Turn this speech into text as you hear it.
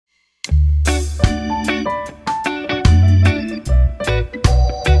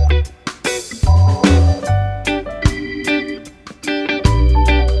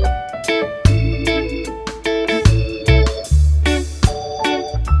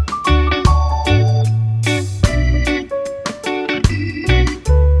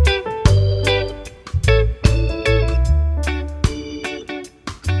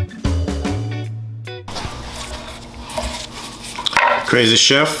Crazy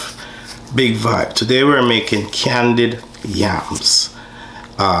Chef, Big Vibe. Today we're making candied yams.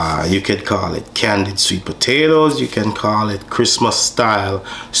 You could call it candied sweet potatoes, you can call it Christmas style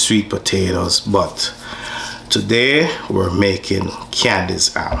sweet potatoes, but today we're making candied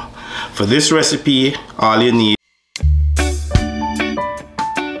yam. For this recipe, all you need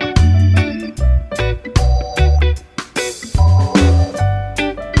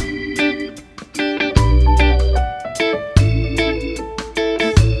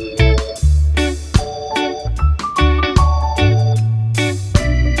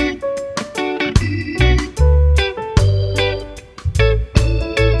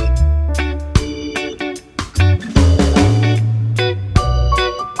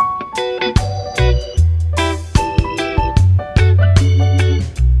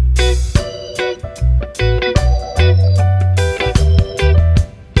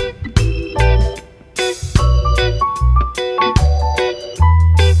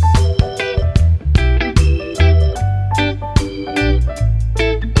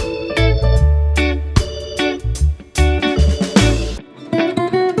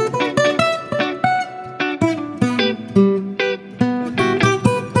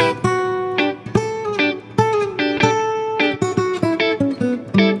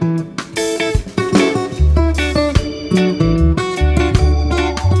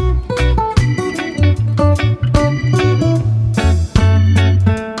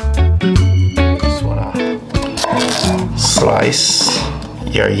slice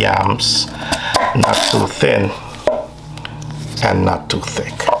your yams, not too thin and not too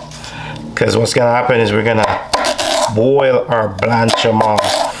thick, because what's gonna happen is we're gonna boil or blanch them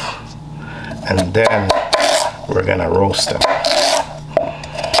off and then we're gonna roast them.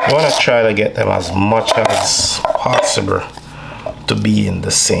 You want to try to get them as much as possible to be in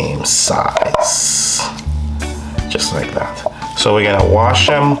the same size, just like that. So we're gonna wash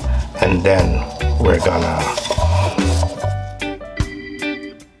them and then we're gonna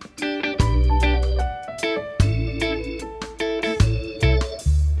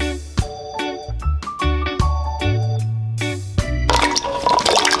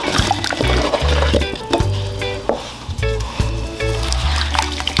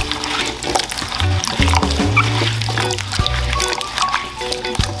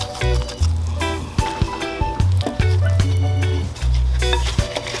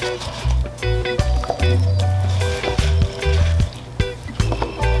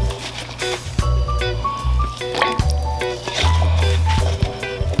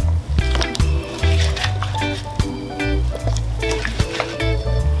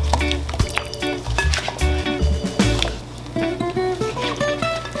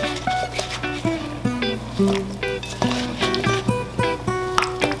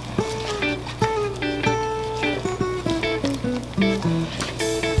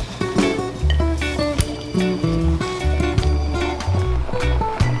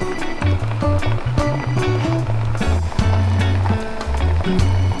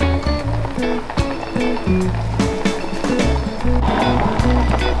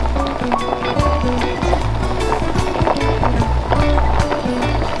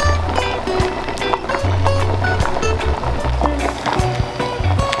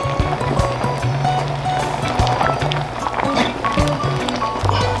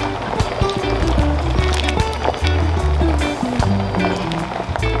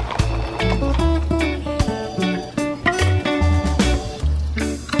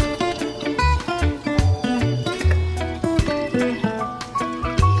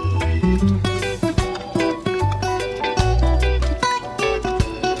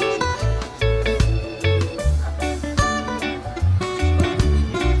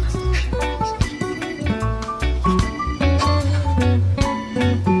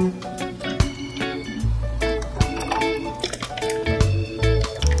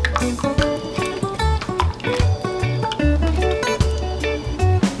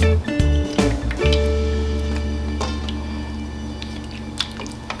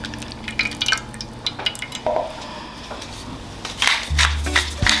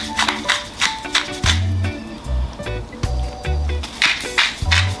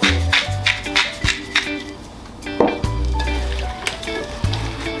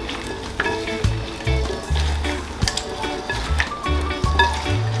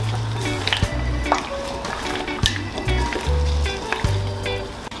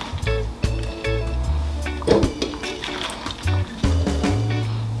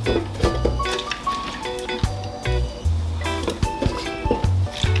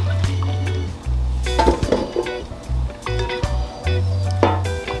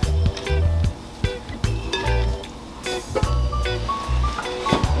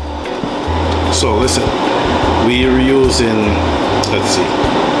So listen, we're using, let's see,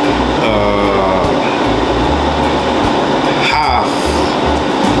 half.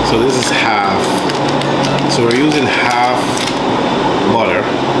 So this is half. So we're using half butter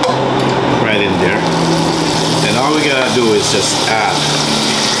right in there. And all we gotta do is just add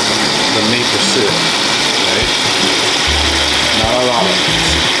the maple syrup, right? Not a lot of it,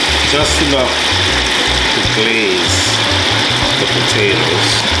 just enough to glaze the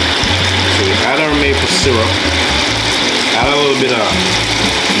potatoes. So we add our maple syrup, add a little bit of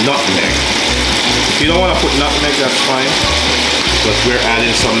nutmeg. If you don't want to put nutmeg, that's fine, but we're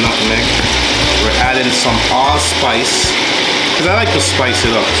adding some nutmeg. We're adding some allspice, because I like to spice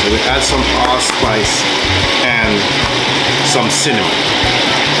it up. So we add some allspice and some cinnamon.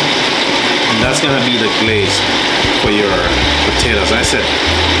 And that's gonna be the glaze for your potatoes. I said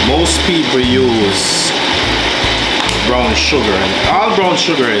most people use brown sugar, and all brown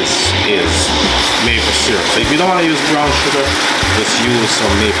sugar is maple syrup. So if you don't want to use brown sugar, just use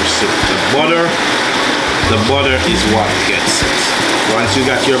some maple syrup. The butter is what gets it. Once you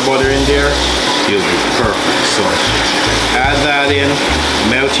got your butter in there, you'll be perfect. So add that in,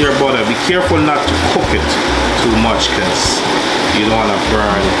 melt your butter. Be careful not to cook it too much, because you don't want to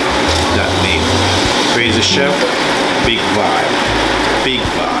burn that maple. Crazy Chef, big vibe, big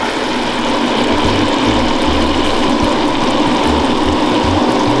vibe.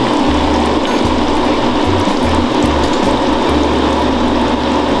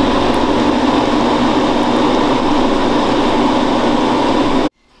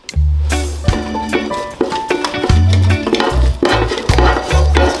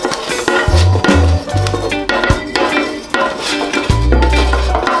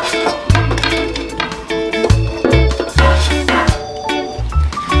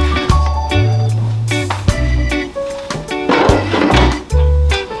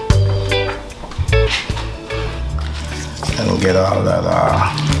 Get all that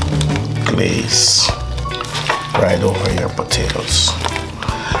glaze right over your potatoes.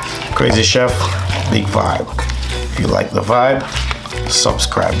 Crazy Chef, big vibe. If you like the vibe,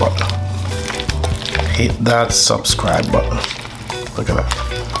 subscribe button. Hit that subscribe button. Look at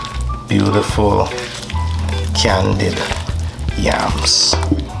that. Beautiful candied yams.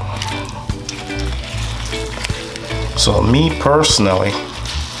 So me personally,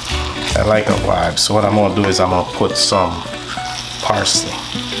 I like a vibe. So what I'm gonna do is I'm gonna put some parsley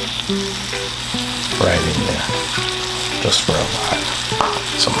right in there, just for a vibe.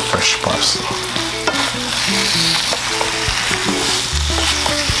 Some fresh parsley.